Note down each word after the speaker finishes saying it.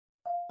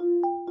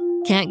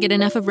Can't get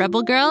enough of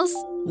Rebel Girls?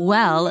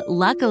 Well,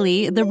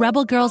 luckily, the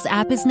Rebel Girls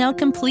app is now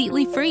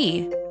completely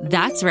free.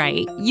 That's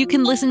right. You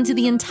can listen to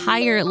the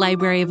entire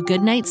library of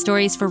goodnight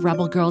stories for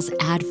Rebel Girls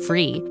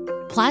ad-free.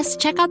 Plus,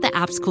 check out the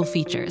app's cool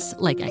features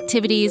like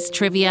activities,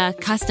 trivia,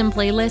 custom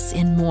playlists,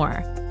 and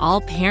more.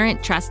 All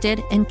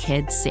parent-trusted and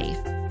kids-safe.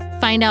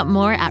 Find out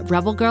more at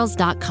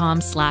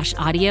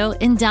rebelgirls.com/audio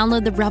and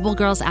download the Rebel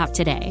Girls app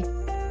today.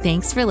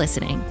 Thanks for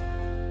listening.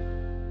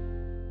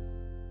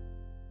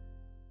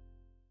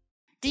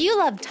 Do you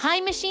love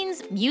time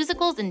machines,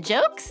 musicals, and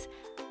jokes?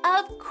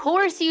 Of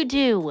course you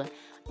do.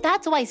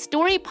 That's why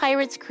Story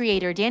Pirates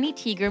creator Danny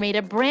Teeger made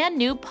a brand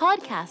new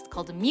podcast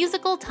called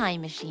Musical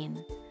Time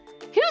Machine.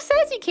 Who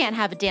says you can't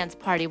have a dance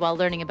party while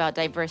learning about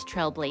diverse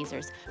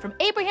trailblazers, from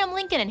Abraham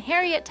Lincoln and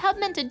Harriet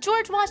Tubman to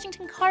George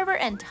Washington Carver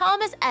and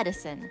Thomas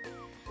Edison?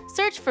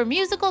 Search for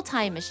Musical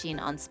Time Machine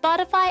on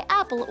Spotify,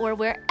 Apple, or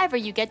wherever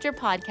you get your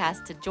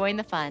podcasts to join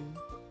the fun.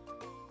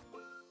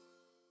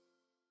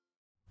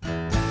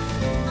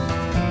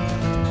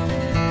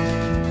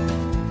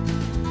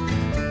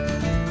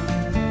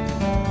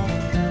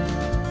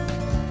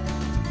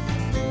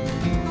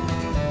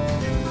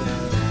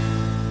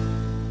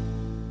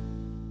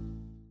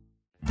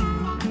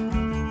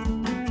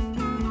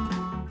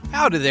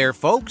 Howdy there,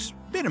 folks.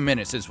 Been a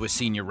minute since we've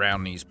seen you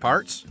around these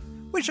parts.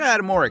 Wish I had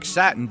a more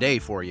exciting day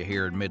for you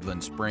here in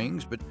Midland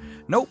Springs, but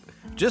nope,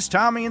 just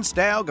Tommy and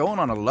Stal going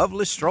on a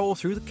lovely stroll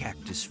through the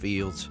cactus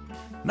fields.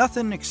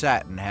 Nothing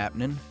exciting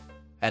happening.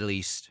 At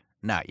least,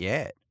 not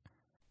yet.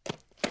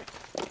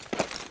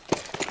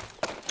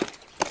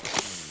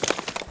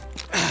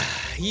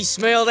 You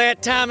smell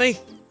that, Tommy?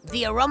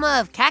 The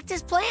aroma of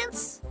cactus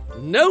plants?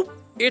 Nope,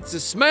 it's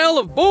the smell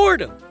of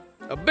boredom.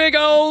 A big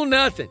old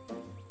nothing.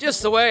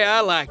 Just the way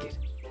I like it.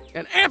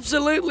 An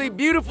absolutely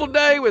beautiful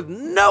day with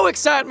no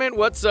excitement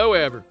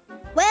whatsoever.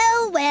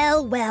 Well,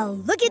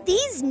 look at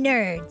these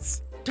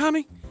nerds.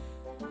 Tommy,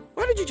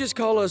 why did you just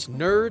call us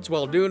nerds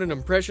while doing an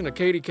impression of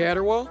Catie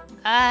Caterwaul?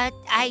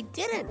 I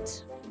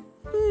didn't.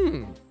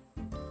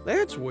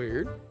 That's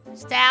weird.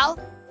 Stal,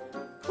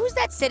 who's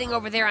that sitting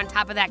over there on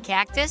top of that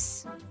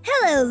cactus?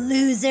 Hello,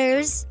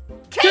 losers.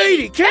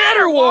 Catie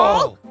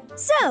Caterwaul!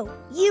 So,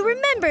 you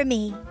remember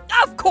me?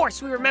 Of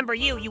course we remember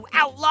you, you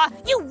outlaw,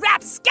 you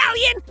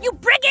rapscallion, you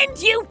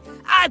brigand, you,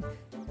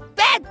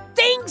 bad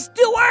things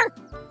doer!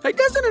 Hey,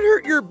 doesn't it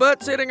hurt your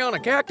butt sitting on a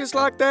cactus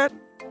like that?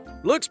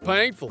 Looks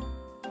painful.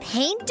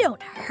 Pain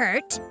don't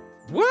hurt.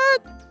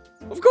 What?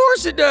 Of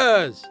course it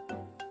does.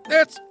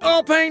 That's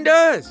all pain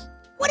does.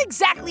 What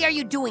exactly are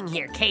you doing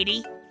here,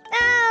 Catie?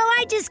 Oh,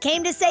 I just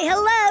came to say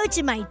hello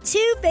to my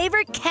two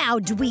favorite cow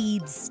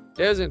dweebs.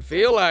 Doesn't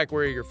feel like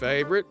we're your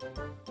favorite.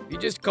 You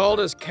just called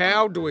us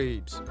cow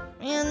dweebs.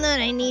 And then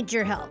I need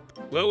your help.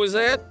 What was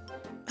that?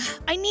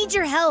 I need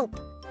your help.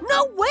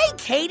 No way,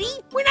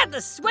 Catie! We're not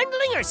the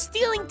swindling or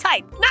stealing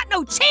type. Not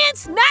no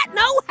chance, not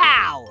no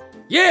how!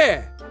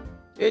 Yeah!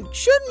 And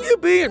shouldn't you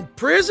be in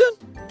prison?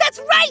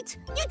 That's right!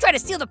 You tried to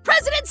steal the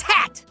president's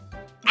hat!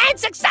 And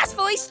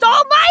successfully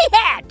stole my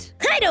hat!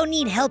 I don't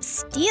need help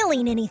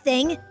stealing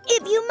anything.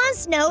 If you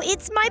must know,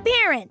 it's my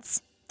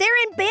parents. They're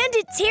in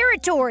bandit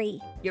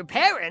territory. Your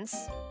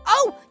parents?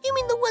 Oh, you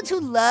mean the ones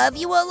who love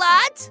you a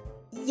lot?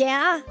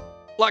 Yeah.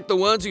 Like the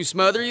ones who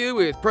smother you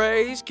with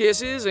praise,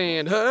 kisses,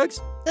 and hugs?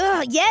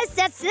 Yes,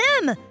 that's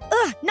them.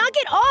 Knock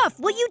it off.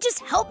 Will you just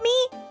help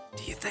me?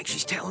 Do you think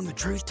she's telling the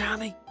truth,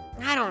 Tommy?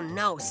 I don't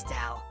know,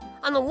 Stal.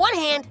 On the one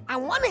hand, I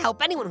want to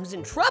help anyone who's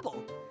in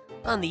trouble.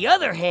 On the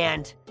other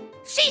hand,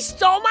 she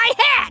stole my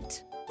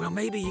hat! Well,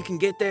 maybe you can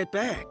get that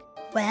back.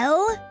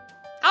 Well?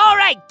 All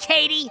right,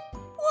 Catie.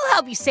 We'll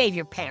help you save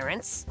your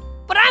parents.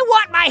 But I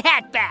want my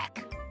hat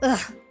back.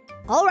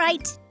 All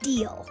right,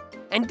 deal.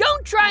 And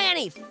don't try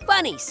any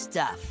funny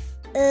stuff.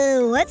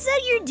 What's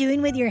that you're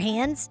doing with your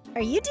hands?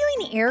 Are you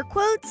doing air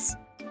quotes?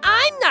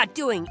 I'm not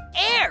doing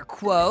air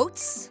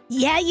quotes.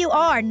 Yeah, you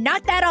are.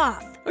 Knock that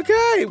off.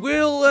 Okay,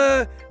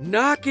 we'll,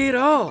 knock it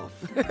off.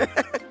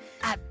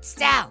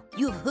 Stal,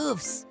 you have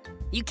hoofs.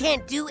 You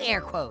can't do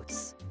air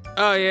quotes.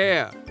 Oh,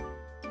 yeah.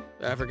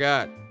 I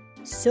forgot.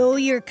 So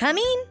you're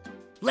coming?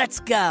 Let's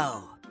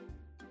go.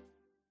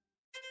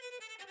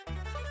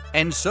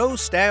 And so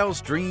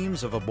Stal's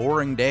dreams of a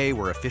boring day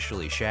were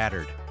officially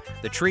shattered.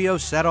 The trio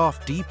set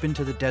off deep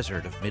into the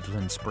desert of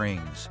Midland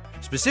Springs,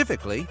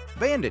 specifically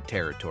Bandit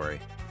territory.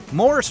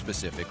 More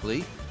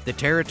specifically, the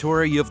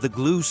territory of the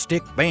Glue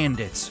Stick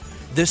Bandits,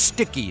 the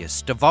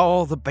stickiest of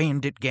all the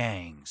bandit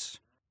gangs.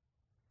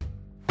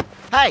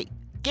 Hey,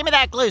 give me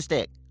that glue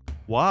stick.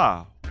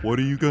 Why? What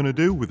are you gonna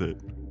do with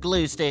it?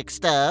 Glue stick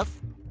stuff.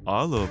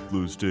 I love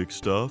glue stick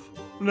stuff.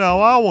 Now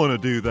I want to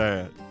do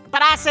that.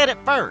 But I said it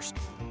first.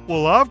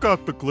 Well, I've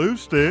got the glue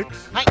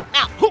sticks. Hey,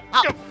 now,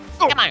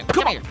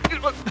 come here.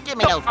 Give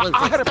me those glue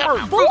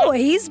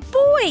sticks.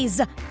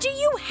 Boys, do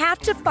you have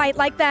to fight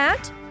like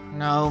that?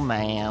 No,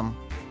 ma'am.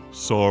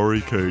 Sorry,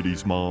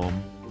 Katie's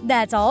mom.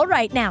 That's all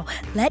right. Now,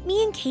 let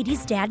me and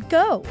Katie's dad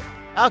go.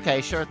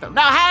 Okay, sure thing.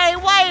 No, hey,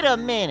 wait a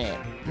minute.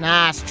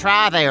 Nice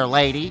try there,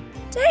 lady.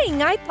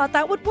 Dang, I thought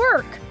that would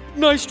work.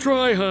 Nice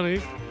try,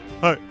 honey.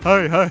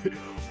 Hey,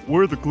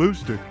 we're the glue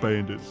stick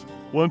bandits.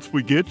 Once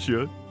we get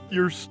you,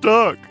 you're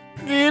stuck.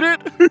 Get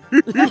it?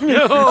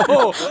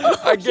 No,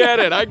 I get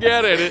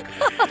it.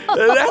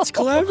 That's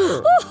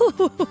clever.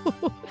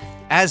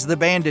 As the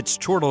bandits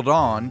chortled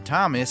on,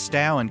 Thomas,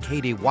 Stow, and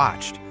Catie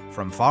watched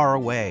from far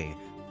away,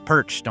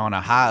 perched on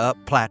a high-up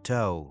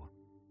plateau.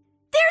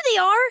 There they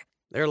are!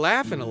 They're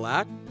laughing a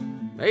lot.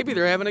 Maybe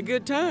they're having a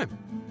good time.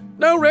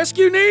 No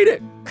rescue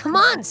needed. Come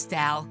on,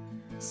 Stow.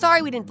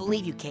 Sorry we didn't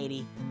believe you,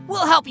 Catie.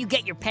 We'll help you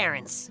get your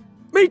parents.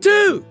 Me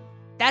too.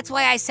 That's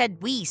why I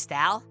said we,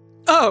 Stow.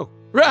 Oh,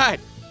 right.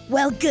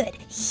 Well, good.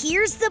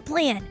 Here's the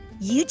plan.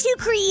 You two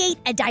create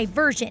a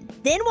diversion.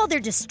 Then while they're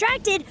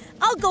distracted,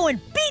 I'll go and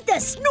beat the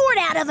snort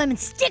out of them and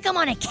stick them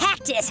on a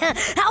cactus.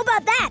 How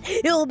about that?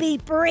 It'll be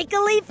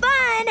prickly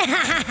fun.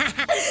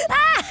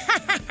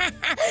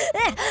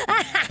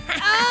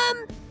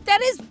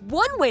 That is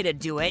one way to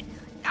do it.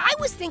 I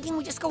was thinking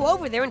we just go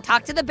over there and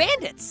talk to the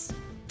bandits.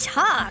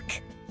 Talk?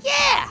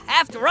 Yeah,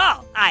 after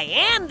all, I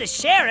am the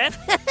sheriff.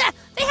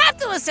 They have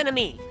to listen to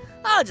me.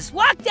 I'll just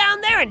walk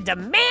down there and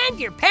demand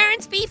your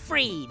parents be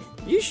freed.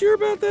 You sure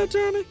about that,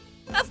 Tommy?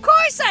 Of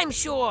course I'm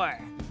sure.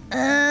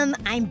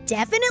 I'm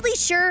definitely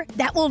sure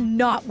that will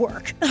not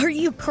work. Are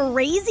you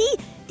crazy?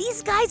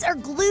 These guys are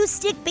glue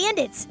stick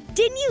bandits.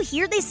 Didn't you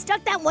hear they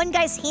stuck that one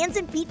guy's hands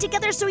and feet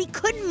together so he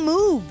couldn't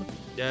move?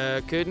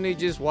 Couldn't he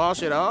just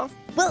wash it off?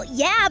 Well,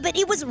 yeah, but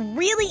it was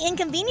really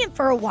inconvenient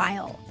for a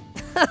while.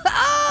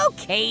 Oh,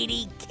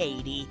 Catie.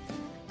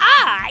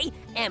 I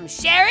am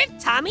Sheriff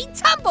Tommy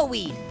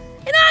Tumbleweed,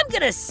 and I'm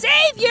gonna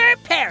save your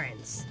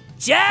parents.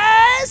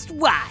 Just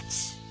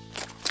watch.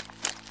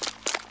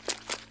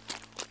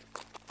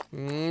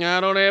 I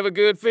don't have a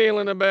good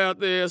feeling about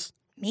this.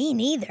 Me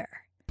neither.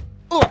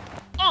 Come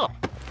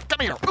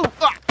here.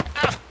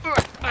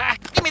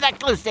 Give me that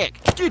glue stick.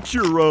 Get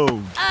your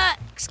own.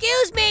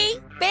 Excuse me,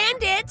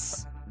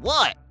 bandits.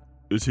 What?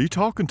 Is he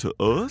talking to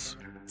us?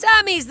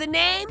 Tommy's the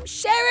name.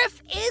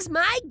 Sheriff is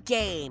my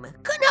game.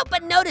 Couldn't help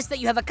but notice that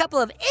you have a couple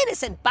of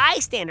innocent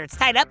bystanders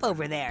tied up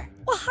over there.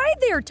 Well, hi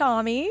there,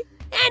 Tommy.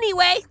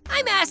 Anyway,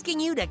 I'm asking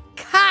you to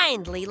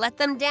kindly let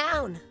them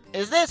down.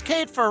 Is this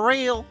kid for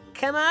real?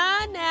 Come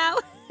on now.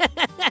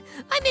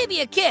 I may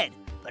be a kid,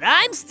 but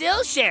I'm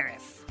still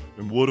sheriff.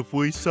 And what if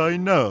we say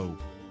no?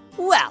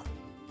 Well,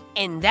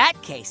 in that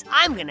case,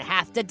 I'm gonna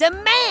have to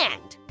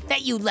demand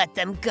that you let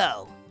them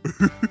go.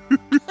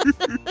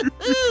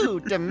 Ooh,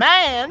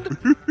 demand?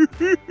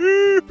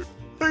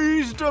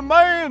 He's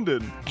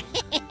demanding.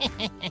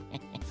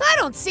 I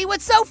don't see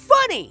what's so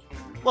funny.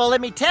 Well, let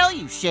me tell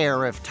you,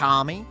 Sheriff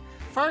Tommy.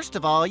 First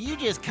of all, you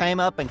just came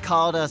up and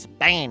called us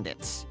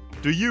bandits.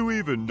 Do you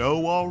even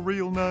know our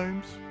real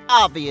names?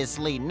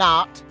 Obviously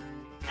not.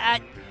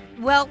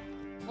 Well,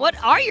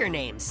 what are your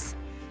names?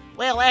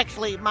 Well,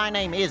 actually, my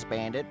name is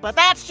Bandit, but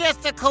that's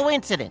just a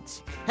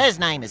coincidence. His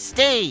name is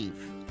Steve.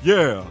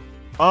 Yeah,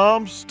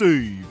 I'm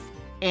Steve.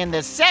 And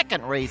the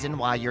second reason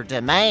why your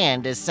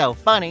demand is so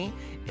funny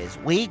is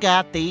we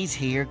got these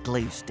here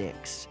glue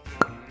sticks.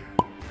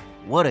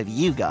 What have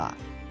you got?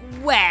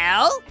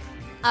 Well,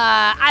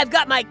 I've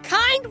got my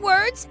kind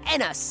words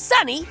and a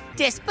sunny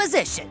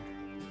disposition.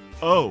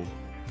 Oh,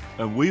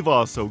 and we've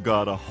also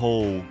got a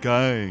whole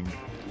gang.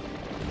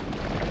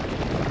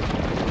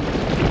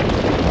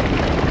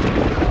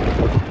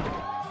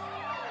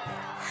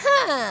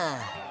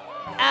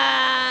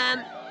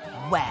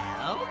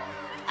 Well,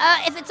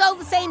 if it's all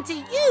the same to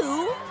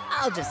you,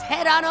 I'll just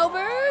head on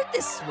over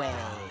this way.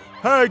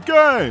 Hey,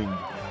 gang!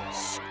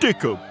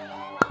 Stick 'em.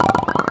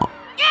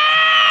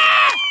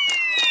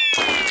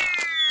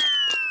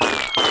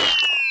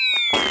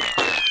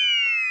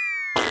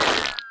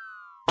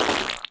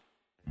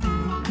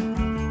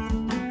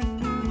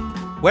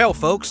 Well,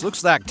 folks,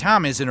 looks like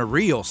Tommy's in a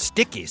real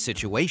sticky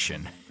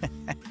situation.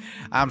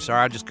 I'm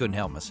sorry, I just couldn't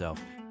help myself.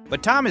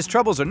 But Tommy's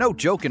troubles are no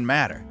joking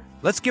matter.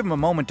 Let's give him a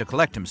moment to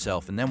collect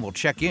himself, and then we'll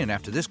check in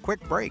after this quick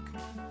break.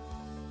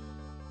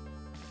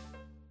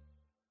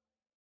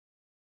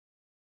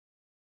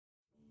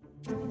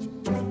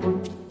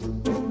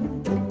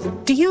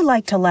 Do you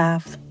like to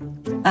laugh?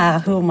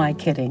 Who am I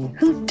kidding?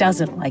 Who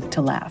doesn't like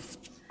to laugh?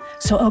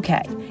 So,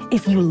 okay,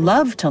 if you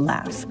love to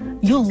laugh,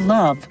 you'll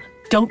love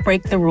Don't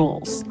Break the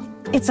Rules.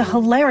 It's a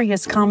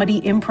hilarious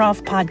comedy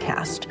improv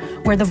podcast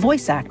where the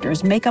voice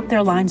actors make up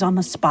their lines on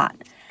the spot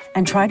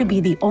and try to be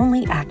the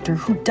only actor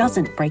who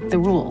doesn't break the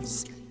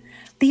rules.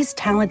 These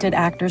talented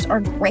actors are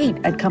great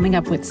at coming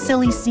up with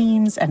silly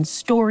scenes and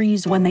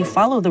stories when they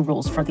follow the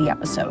rules for the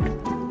episode.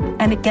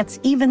 And it gets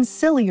even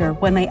sillier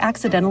when they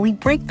accidentally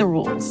break the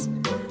rules.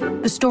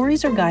 The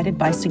stories are guided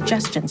by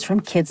suggestions from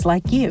kids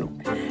like you,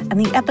 and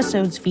the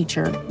episodes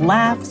feature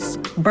laughs,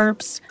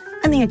 burps,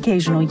 and the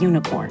occasional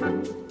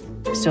unicorn.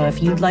 So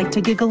if you'd like to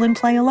giggle and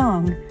play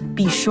along,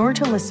 be sure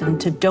to listen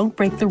to Don't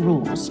Break the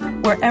Rules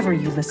wherever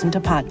you listen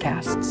to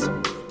podcasts.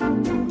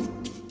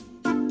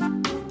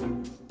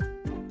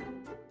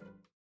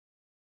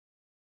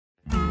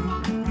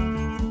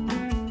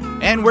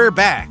 And we're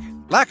back.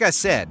 Like I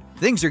said,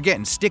 things are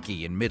getting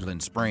sticky in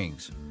Midland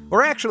Springs.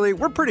 Or actually,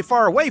 we're pretty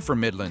far away from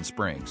Midland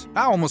Springs.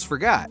 I almost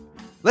forgot.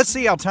 Let's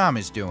see how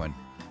Tommy's doing.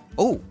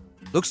 Oh,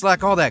 looks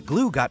like all that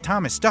glue got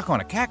Tommy stuck on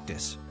a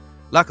cactus.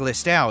 Luckily,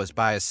 Stow is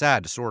by his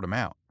side to sort him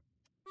out.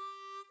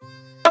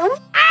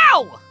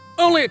 Ow!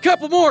 Only a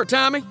couple more,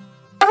 Tommy.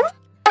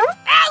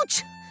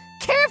 Ouch!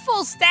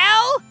 Careful,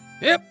 Stow!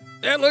 Yep,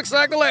 that looks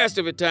like the last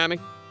of it, Tommy.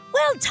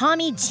 Well,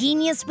 Tommy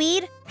Genius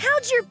Weed,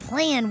 how'd your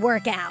plan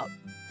work out?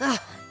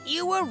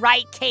 You were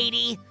right,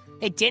 Catie.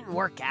 It didn't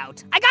work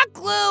out. I got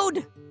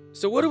glued.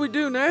 So what do we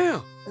do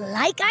now?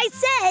 Like I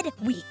said,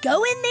 we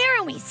go in there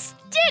and we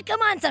stick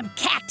them on some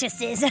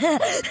cactuses.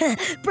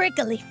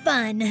 Prickly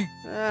fun.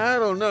 I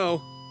don't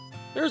know.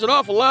 There's an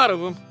awful lot of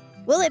them.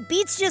 Well, it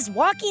beats just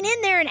walking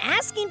in there and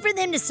asking for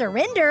them to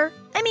surrender.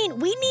 I mean,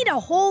 we need a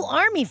whole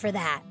army for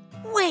that.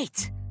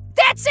 Wait,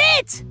 that's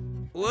it!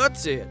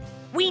 What's it?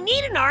 We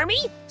need an army,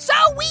 so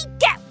we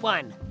get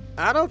one.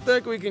 I don't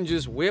think we can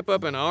just whip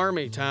up an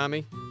army,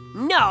 Tommy.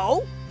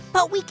 No,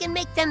 but we can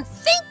make them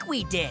think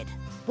we did.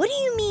 What do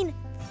you mean,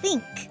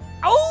 think?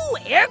 Oh,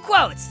 air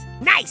quotes.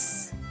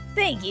 Nice.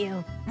 Thank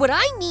you. What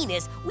I mean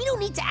is, we don't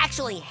need to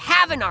actually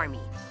have an army.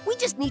 We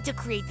just need to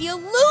create the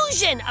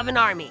illusion of an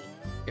army.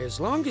 As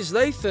long as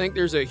they think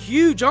there's a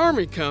huge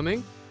army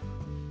coming,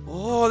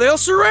 they'll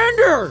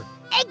surrender.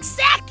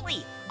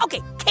 Exactly.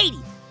 Okay, Catie,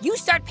 you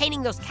start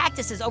painting those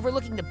cactuses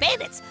overlooking the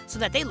bandits so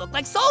that they look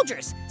like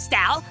soldiers.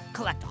 Stal,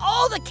 collect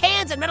all the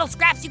cans and metal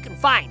scraps you can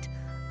find.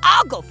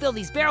 I'll go fill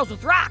these barrels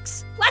with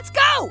rocks. Let's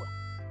go!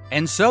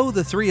 And so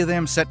the three of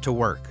them set to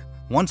work.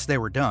 Once they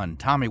were done,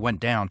 Tommy went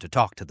down to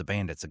talk to the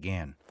bandits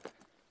again.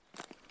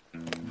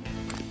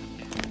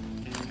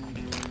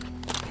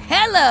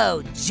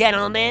 Hello,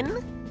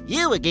 gentlemen.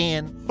 You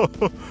again.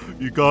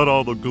 You got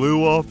all the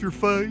glue off your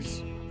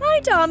face? Hi,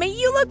 Tommy.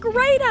 You look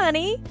great,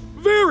 honey.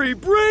 Very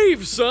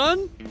brave,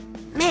 son.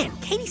 Man,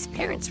 Catie's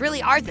parents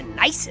really are the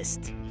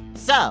nicest.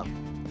 So,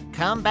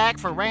 come back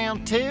for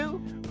round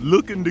 2?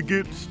 Looking to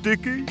get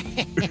sticky?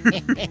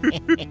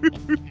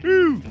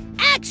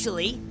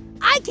 Actually,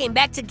 I came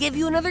back to give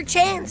you another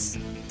chance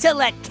to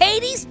let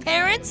Catie's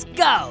parents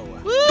go.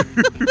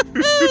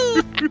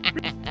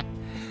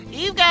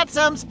 You've got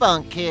some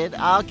spunk, kid.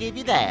 I'll give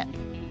you that.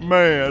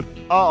 Man,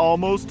 I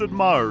almost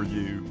admire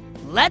you.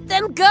 Let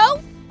them go,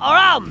 or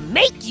I'll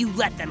make you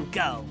let them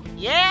go.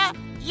 Yeah?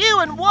 You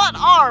and what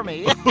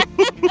army?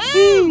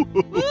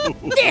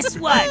 This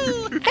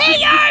one.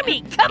 Hey,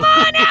 Army, come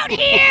on out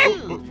here.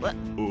 What?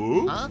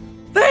 Huh?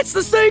 That's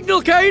the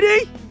signal,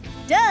 Catie.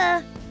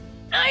 Duh.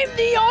 I'm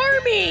the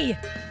army.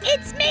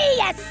 It's me,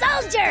 a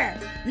soldier.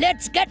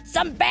 Let's get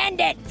some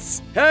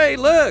bandits. Hey,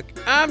 look,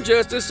 I'm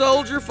just a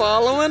soldier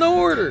following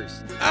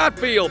orders. I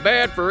feel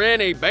bad for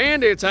any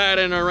bandits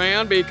hiding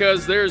around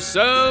because there's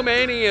so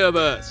many of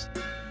us.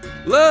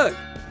 Look,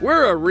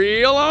 we're a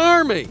real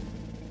army.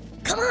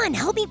 Come on,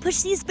 help me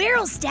push these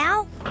barrels,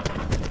 Stal.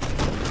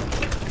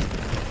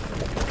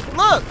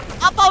 Look,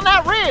 up on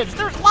that ridge,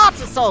 there's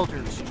lots of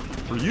soldiers.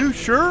 Are you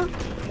sure?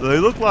 They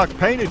look like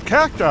painted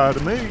cacti to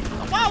me.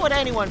 Why would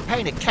anyone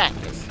paint a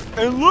cactus?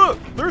 And look,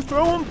 they're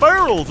throwing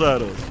barrels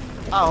at us.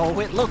 Oh,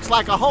 it looks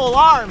like a whole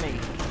army.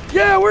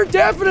 Yeah, we're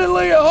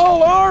definitely a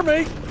whole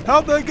army.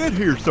 How'd they get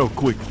here so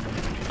quickly?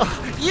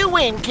 You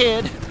win,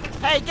 kid.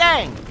 Hey,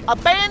 gang,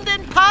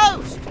 abandon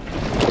post.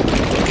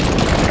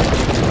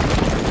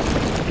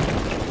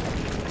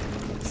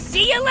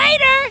 See you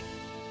later.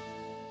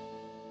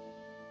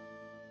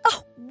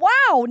 Oh,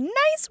 wow.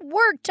 Nice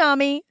work,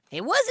 Tommy.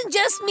 It wasn't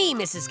just me,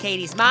 Mrs.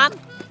 Catie's mom.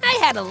 I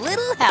had a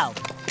little help.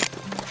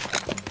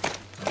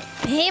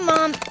 Hey,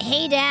 Mom.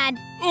 Hey, Dad.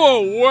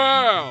 Oh,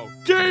 wow,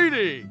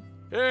 Catie.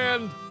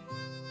 And,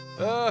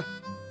 a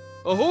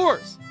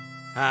horse.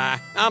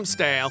 Hi, I'm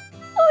Stal.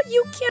 Oh,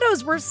 you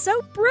kiddos were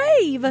so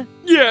brave.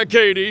 Yeah,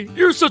 Catie,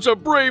 you're such a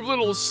brave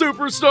little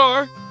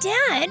superstar.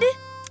 Dad?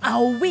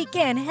 Oh, we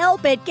can't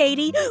help it,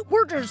 Catie.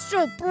 We're just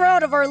so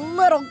proud of our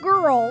little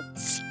girl.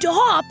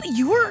 Stop!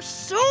 You're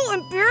so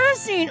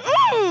embarrassing.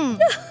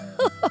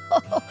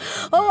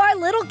 Oh, our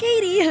little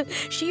Catie.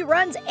 She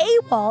runs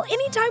AWOL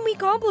anytime we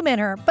compliment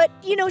her. But,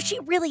 she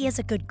really is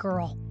a good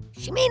girl.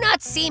 She may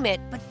not seem it,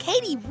 but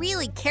Catie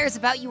really cares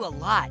about you a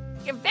lot.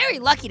 You're very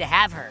lucky to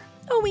have her.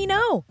 Oh, we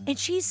know. And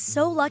she's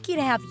so lucky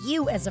to have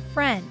you as a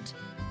friend.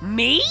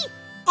 Me?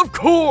 Of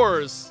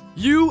course!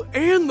 You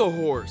and the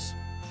horse.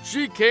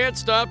 She can't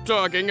stop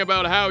talking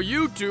about how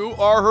you two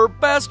are her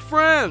best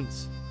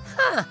friends.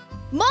 Huh.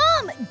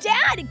 Mom!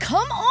 Dad!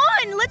 Come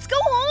on! Let's go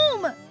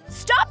home!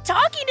 Stop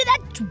talking to that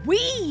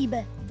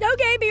dweeb!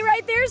 Okay, be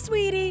right there,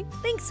 sweetie.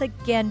 Thanks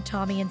again,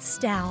 Tommy and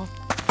Stal.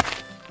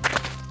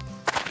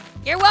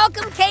 You're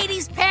welcome,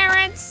 Catie's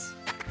parents.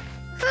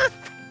 Huh.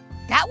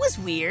 That was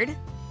weird.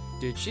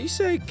 Did she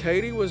say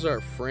Catie was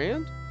our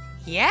friend?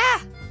 Yeah.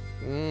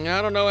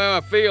 I don't know how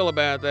I feel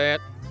about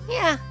that.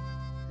 Yeah,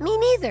 me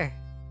neither.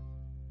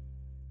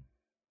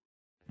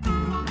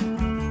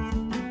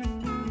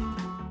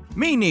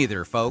 Me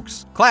neither,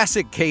 folks.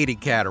 Classic Catie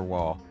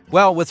Caterwaul.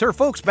 Well, with her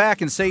folks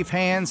back in safe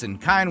hands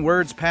and kind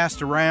words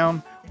passed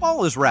around,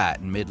 all is right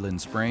in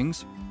Midland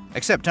Springs.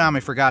 Except Tommy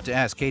forgot to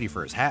ask Catie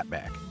for his hat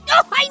back.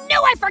 Oh, I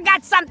knew I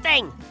forgot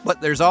something!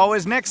 But there's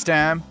always next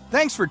time.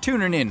 Thanks for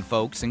tuning in,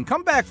 folks, and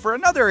come back for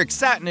another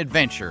exciting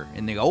adventure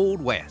in the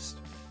Old West.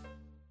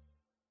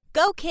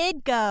 Go,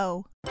 kid,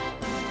 go.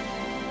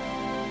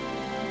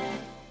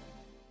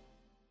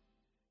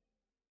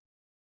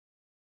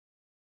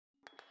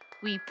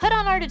 We put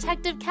on our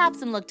detective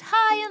caps and looked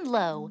high and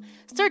low,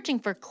 searching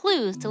for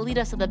clues to lead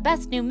us to the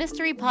best new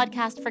mystery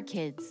podcast for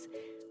kids.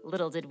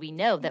 Little did we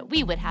know that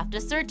we would have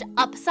to search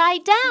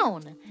upside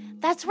down.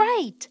 That's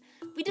right.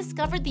 We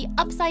discovered the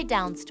Upside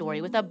Down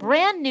story with a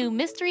brand new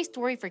mystery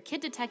story for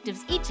kid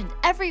detectives each and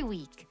every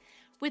week.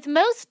 With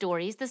most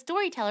stories, the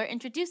storyteller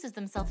introduces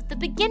themselves at the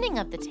beginning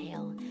of the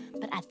tale.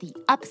 But at the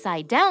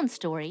Upside Down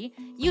story,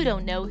 you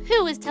don't know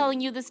who is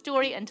telling you the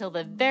story until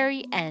the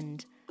very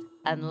end.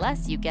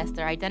 Unless you guess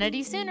their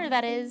identity sooner,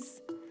 that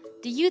is.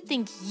 Do you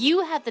think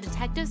you have the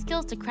detective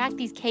skills to crack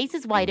these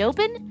cases wide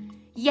open?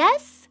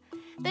 Yes?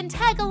 Then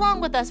tag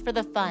along with us for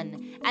the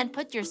fun and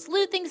put your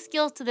sleuthing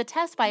skills to the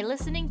test by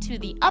listening to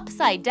the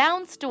Upside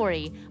Down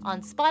story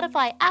on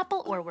Spotify,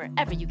 Apple, or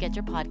wherever you get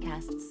your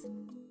podcasts.